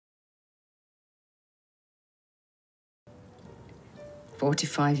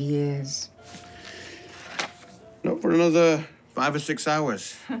45 years. Not for another 5 or 6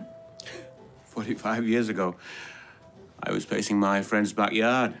 hours. 45 years ago, I was pacing my friend's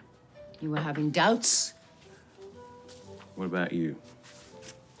backyard. You were having doubts? What about you?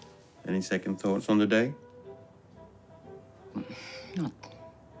 Any second thoughts on the day? Not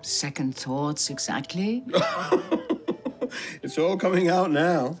second thoughts, exactly. It's all coming out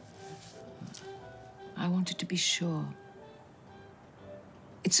now. I wanted to be sure.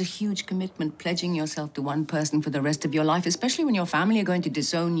 It's a huge commitment, pledging yourself to one person for the rest of your life, especially when your family are going to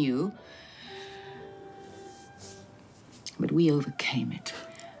disown you. But we overcame it.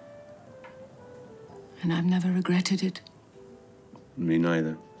 And I've never regretted it. Me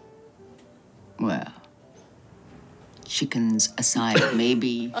neither. Well, chickens aside,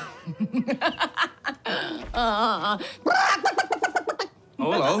 maybe. Oh,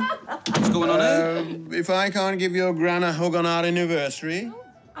 hello. What's going on here? If I can't give your gran a hug on our anniversary...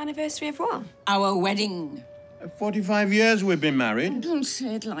 Anniversary of what? Our wedding. 45 years we've been married. Don't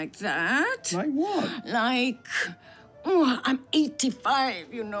say it like that. Like what? Like... Oh, I'm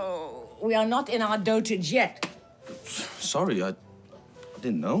 85, you know. We are not in our dotage yet. Sorry, I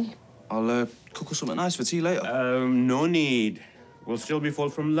didn't know. I'll cook us something nice for tea later. No need. We'll still be full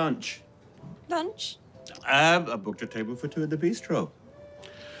from lunch. Lunch? I booked a table for 2 at the bistro.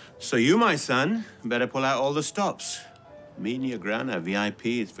 So you, my son, better pull out all the stops. Me and your gran are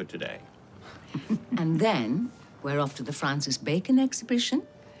VIPs for today. And then we're off to the Francis Bacon exhibition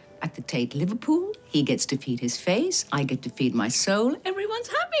at the Tate Liverpool. He gets to feed his face, I get to feed my soul. Everyone's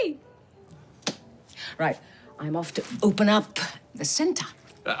happy. Right, I'm off to open up the centre.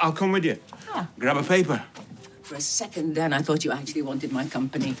 I'll come with you. Ah. Grab a paper. For a second then, I thought you actually wanted my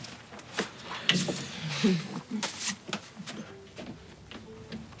company.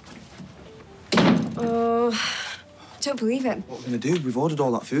 Oh, don't believe it. What are we going to do? We've ordered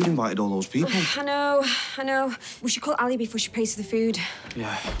all that food, invited all those people. I know. We should call Ali before she pays for the food.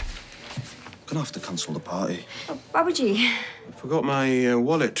 Yeah. Gonna have to cancel the party. Oh, why would you? I forgot my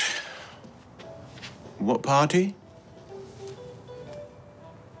wallet. What party?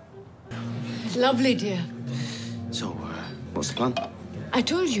 Lovely, dear. So, what's the plan? I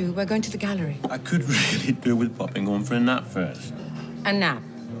told you we're going to the gallery. I could really do with popping home for a nap first. A nap?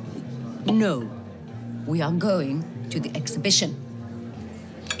 No. We are going to the exhibition.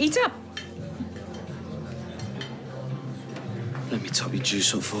 Eat up. Let me top your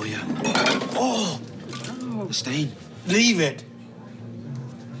juice up for you. Oh! The stain. Leave it.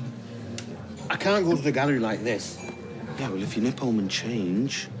 I can't go to the gallery like this. Yeah, well, if you nip home and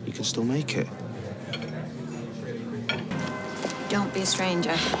change, you can still make it. Don't be a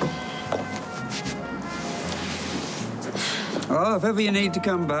stranger. Oh, if ever you need to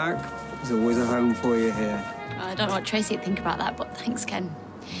come back, there's always a home for you here. I don't know what Tracy would think about that, but thanks, Ken.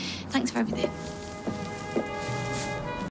 Thanks for everything.